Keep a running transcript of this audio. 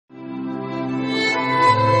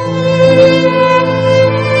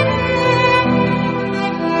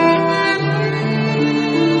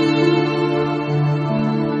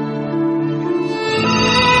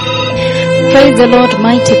the Lord,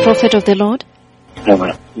 mighty prophet of the Lord.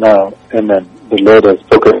 Amen. Now, amen. The Lord has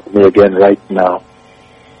spoken to me again right now.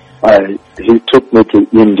 He took me to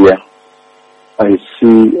India. I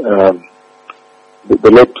see,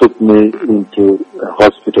 the Lord took me into a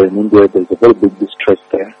hospital in India. There's a very big distress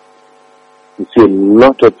there. You see a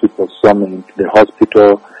lot of people swarming into the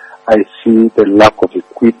hospital. I see the lack of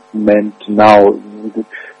equipment now.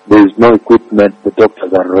 There is no equipment. The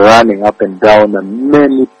doctors are running up and down, and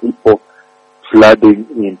many people flooding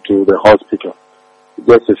into the hospital.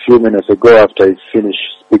 Just a few minutes ago, after I finished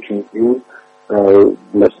speaking to you,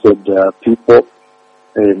 blessed people,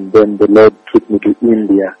 and then the Lord took me to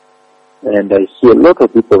India, and I see a lot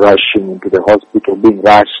of people rushing into the hospital, being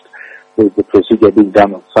rushed. There's the procedure being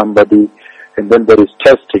done on somebody, and then there is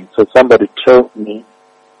testing. So somebody told me,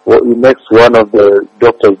 well, he makes one of the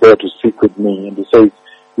doctors there to speak with me, and he says,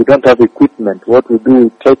 we don't have equipment. What we do, we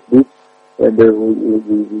take this, and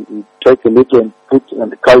we take a little and put on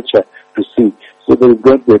the culture to see. So there is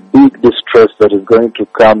going to be a big distress that is going to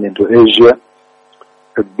come into Asia.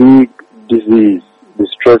 A big disease,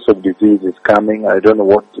 distress of disease is coming. I don't know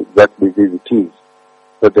what exact disease it is,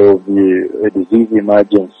 but there will be a disease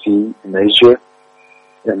emergency in Asia.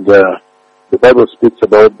 And the Bible speaks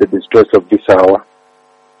about the distress of this hour.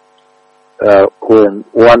 When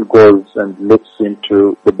one goes and looks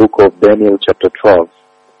into the book of Daniel chapter 12,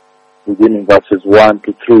 beginning verses 1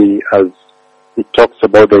 to 3, as it talks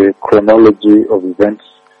about the chronology of events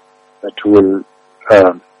that will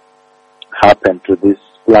happen to this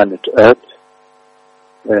planet Earth.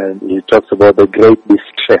 And he talks about the great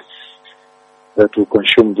distress that will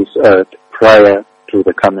consume this earth prior to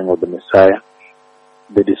the coming of the Messiah.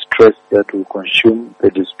 The distress that will consume, the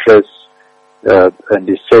distress, and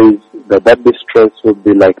he says that distress will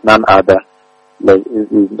be like none other. Like,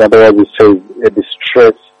 in other words, he says a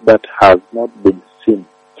distress that has not been seen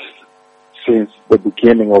since the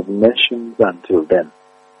beginning of nations until then.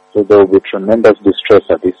 So there will be tremendous distress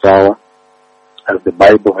at this hour, as the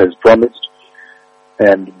Bible has promised.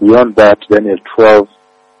 And beyond that, Daniel 12,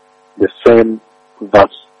 the same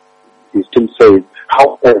verse, he still says,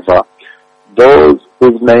 however, those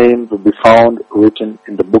whose names will be found written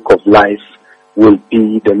in the book of life will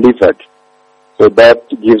be delivered. So that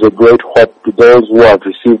gives a great hope to those who have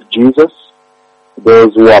received Jesus,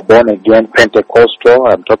 those who are born again, Pentecostal.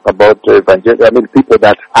 I'm talking about people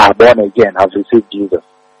that are born again, have received Jesus,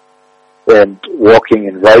 and walking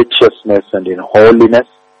in righteousness and in holiness,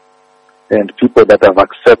 and people that have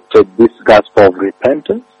accepted this gospel of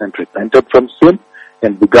repentance and repented from sin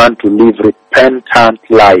and begun to live repentant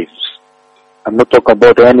lives. I'm not talking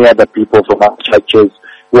about any other people from our churches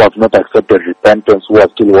who have not accepted repentance, who are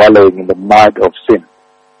still wallowing in the mud of sin.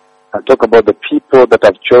 I'm talking about the people that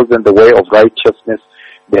have chosen the way of righteousness,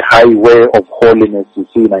 the highway of holiness, you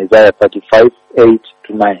see in Isaiah 35, 8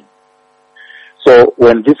 to 9. So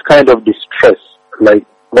when this kind of distress, like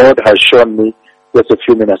God has shown me just a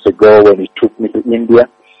few minutes ago when he took me to India,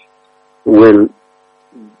 will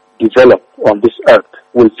develop on this earth,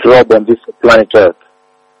 will throb on this planet earth,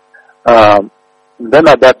 then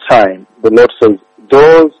at that time, the Lord says,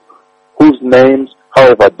 those whose names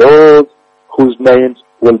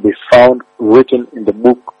will be found written in the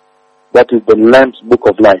book, that is the Lamb's book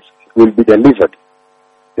of life, will be delivered.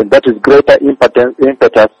 And that is greater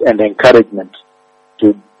impetus and encouragement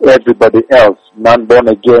to everybody else, non-born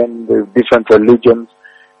again, the different religions,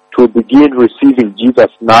 to begin receiving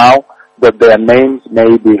Jesus now, that their names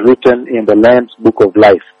may be written in the Lamb's book of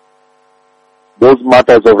life. Those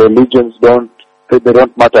matters of religions don't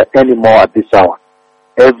matter anymore at this hour.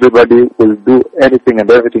 Everybody will do anything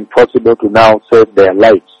and everything possible to now save their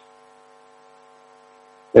lives.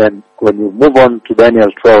 And when you move on to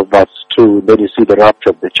Daniel 12 verse 2, then you see the rapture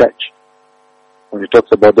of the church. When it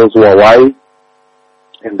talks about those who are wise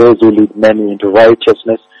and those who lead many into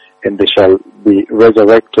righteousness, and they shall be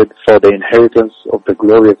resurrected for the inheritance of the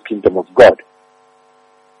glorious kingdom of God.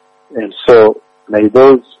 And so may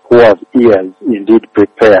those who have ears indeed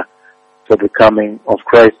prepare for the coming of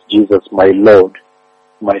Christ Jesus, my Lord,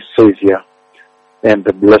 my Savior, and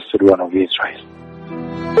the Blessed One of Israel.